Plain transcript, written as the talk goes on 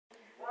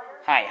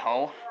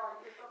Hi-ho.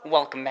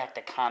 Welcome back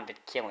to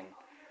Convict Killing.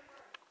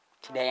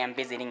 Today I'm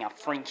visiting a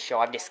freak show.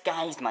 I've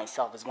disguised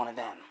myself as one of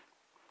them.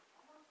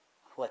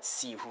 Let's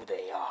see who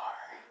they are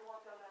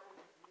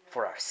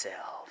for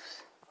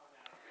ourselves.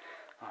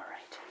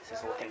 Alright, this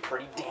is looking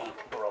pretty dank,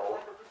 bro.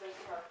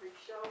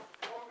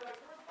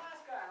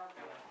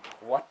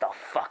 What the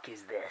fuck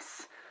is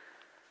this?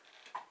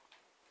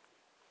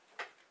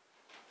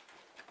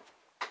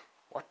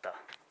 What the?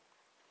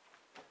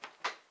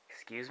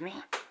 Excuse me?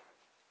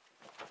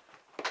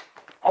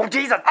 Oh,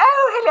 Jesus!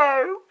 Oh,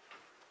 hello!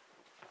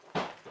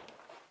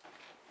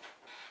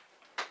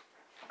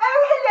 Oh,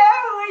 hello!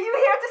 Are you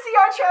here to see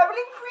our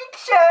traveling freak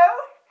show?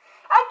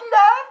 I'd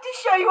love to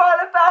show you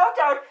all about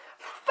our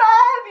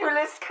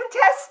fabulous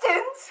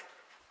contestants.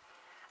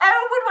 Oh,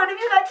 would one of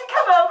you like to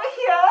come over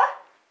here?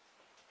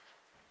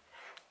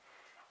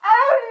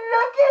 Oh,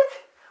 look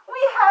it! We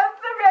have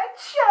the red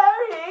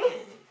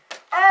cherry.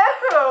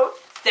 Oh!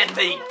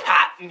 Somebody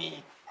pop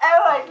me.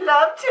 Oh, I'd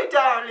love to,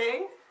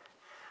 darling.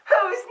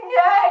 Who's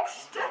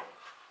next?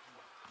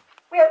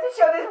 We have to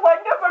show this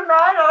wonderful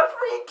man our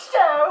freak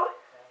show.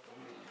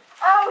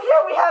 Oh,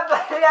 here we have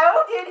the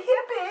loaded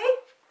hippie.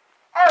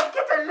 Oh,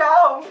 get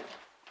along.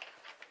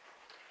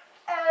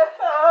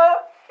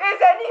 Oh, is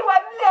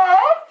anyone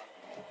left?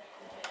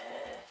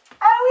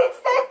 Oh, it's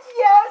the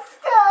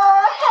Jester.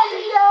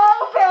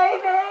 Hello,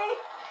 baby.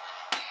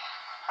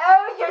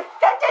 Oh, you're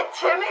such a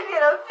timid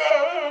little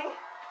thing.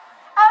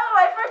 Oh,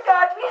 I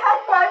forgot we had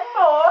one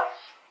more.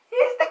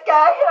 He's the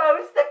guy who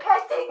owns the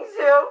petting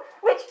zoo,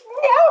 which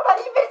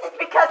nobody visits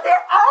because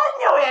there are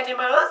no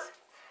animals.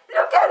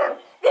 Look at him.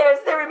 There's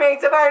the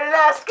remains of our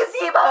last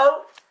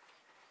gazebo.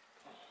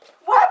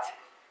 What?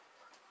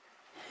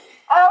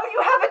 Oh,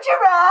 you have a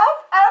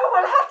giraffe? Oh,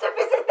 we'll have to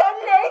visit them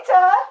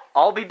later.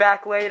 I'll be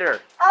back later.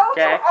 Oh,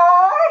 okay? you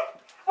are?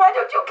 Why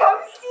don't you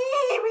come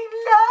see? We'd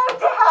love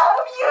to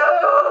have you.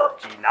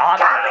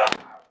 Ginata.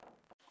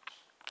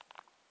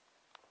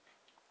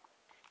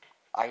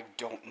 I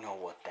don't know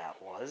what that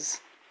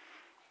was,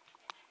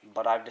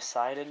 but I've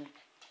decided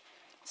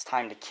it's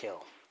time to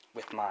kill.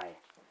 With my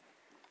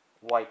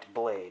white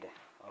blade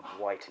of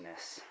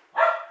whiteness,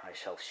 I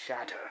shall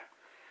shatter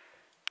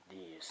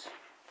these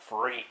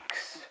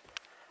freaks.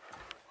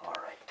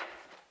 Alright.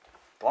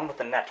 The one with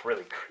the net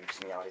really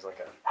creeps me out. He's like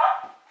a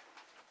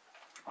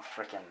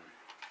frickin'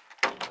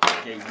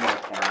 gay unicorn.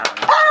 I don't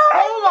know.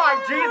 Oh my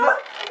Jesus!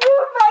 You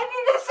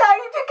finally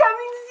decided to come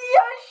and see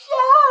our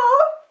show.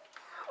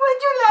 Would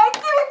you like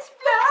to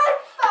explore our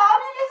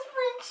fabulous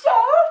freak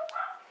show?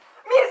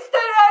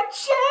 Mr.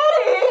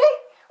 Cherry,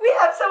 we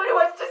have someone who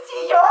wants to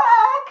see your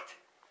act.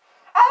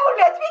 Oh,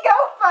 let me go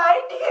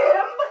find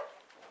him.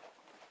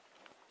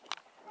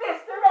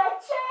 Mr.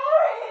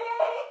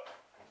 Cherry.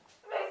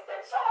 Mr.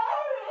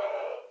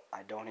 Cherry.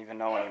 I don't even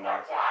know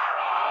anymore.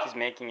 He's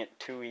making it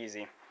too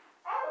easy.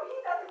 Oh, he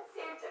doesn't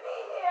seem to be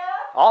here.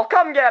 I'll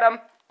come get him.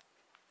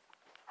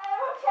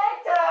 Okay,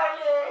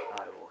 darling.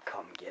 I will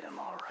come get him,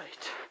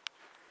 alright.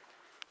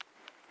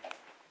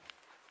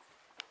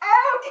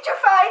 Oh, did you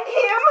find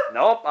him?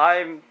 Nope, Oh,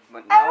 I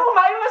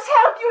must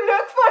help you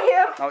look for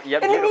him. Oh, yeah,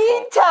 In the beautiful. In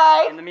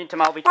meantime, the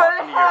meantime, I'll be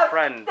talking to your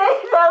friend. The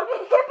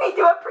loaded hippie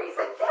do a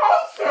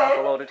presentation. Not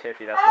the loaded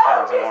hippie, that's the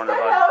Penny's and Warner Mr.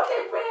 bud.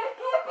 Loaded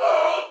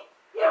hippie,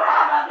 you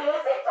have a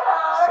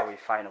visitor. So we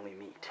finally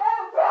meet.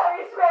 Oh, there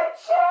is Red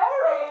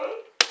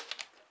Cherry.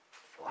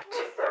 What?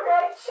 Mr.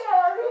 Red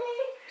Cherry.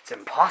 It's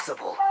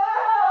impossible.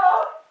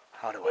 Oh.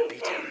 How do I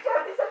beat him?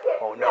 Disappeared.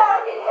 Oh no.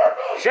 Loaded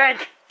hippie.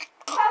 Shank!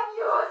 Have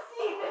you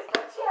seen Mr.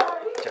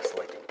 Cherry? Just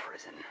like in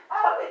prison.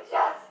 Oh, the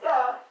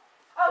Jester.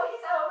 Oh,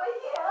 he's over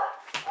here.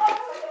 Oh,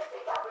 let's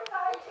pick up and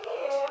find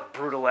him.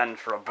 Brutal end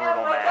for a brutal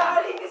Oh, my man.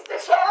 darling Mr.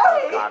 Cherry.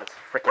 Oh god, it's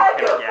frickin' Have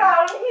him you again.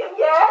 found him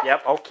yet?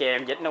 Yep, okay,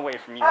 I'm getting away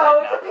from you Oh, right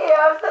it now.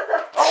 appears that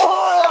the...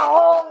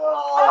 Oh,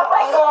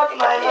 my God, it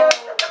appears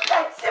that the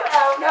pet zoo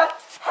owner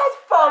has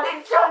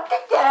fallen drunk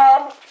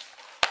again.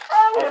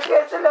 Oh, it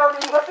appears the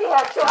loading hippie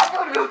has to have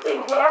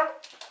looting him.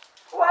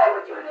 Why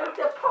would you loot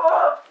the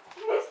poor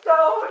Mr.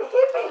 Old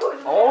Hippie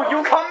who's... Oh,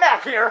 you come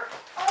back here!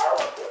 Oh,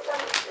 Mr.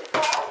 Daddy.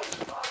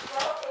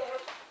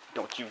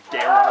 Don't you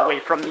dare run away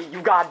from me,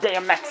 you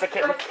goddamn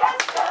Mexican! Mr.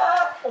 Jester.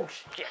 Oh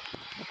shit!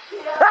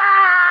 Yeah.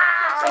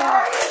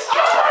 Ah!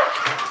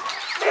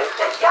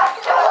 Mr.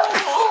 Jester.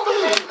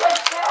 Mr.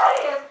 Cherry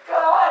is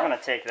gone. I'm gonna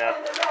take that.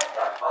 And the rest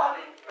are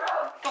falling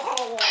drunk.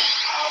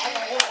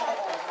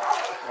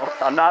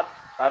 Oh,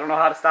 I don't know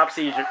how to stop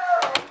seizure. Mr.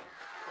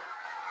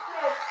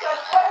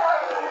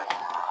 Cherry.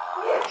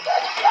 Mr.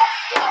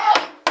 Jester.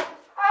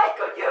 I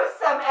could use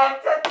some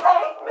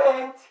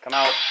entertainment. Come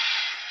out.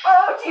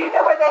 Oh, do you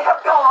know where they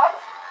have gone?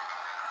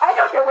 I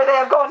don't know where they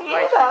have gone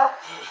Right either.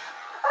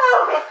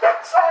 Oh, Mr.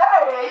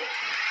 Cherry.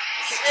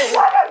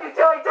 What are you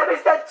doing to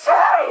Mr.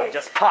 Cherry? I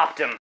just popped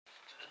him.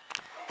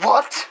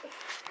 What?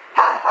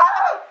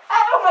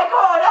 Oh my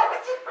God, I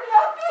was just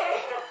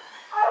bluffing.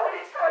 I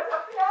wanted her to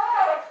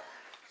play.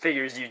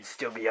 Figures you'd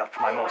still be up to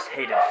my most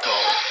hated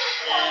foe.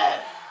 I'm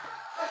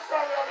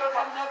sorry, I don't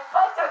have enough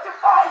photo to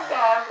find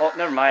them. Oh,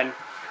 never mind.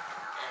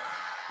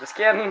 Just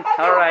kidding. I'm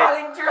Alright.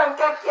 falling drunk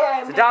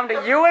again. It's down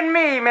to you and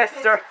me,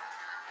 mister.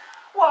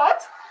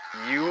 What?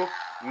 You,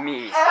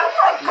 me. Oh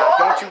my Now, god!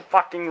 don't you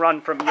fucking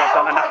run from me. I've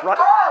done enough run.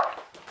 God!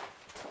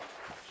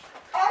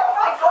 Oh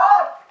my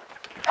god!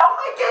 Oh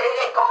my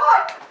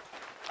god!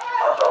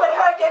 Oh my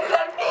god, get it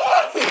on me!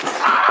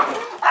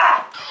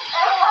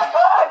 Oh my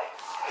god!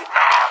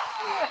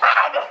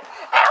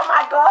 Oh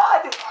my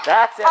god!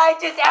 That's it. I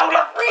just own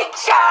a freak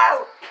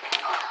show!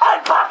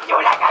 I'll pop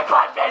you like I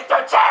popped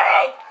Mr.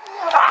 Cherry!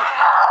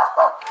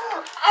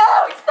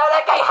 Oh, it's not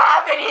like I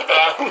have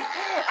anything!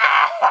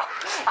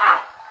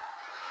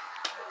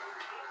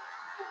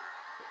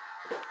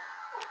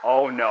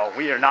 Oh no,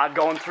 we are not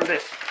going through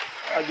this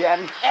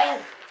again.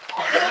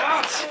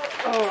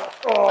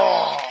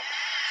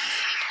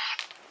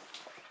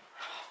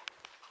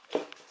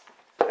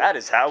 That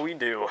is how we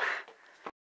do.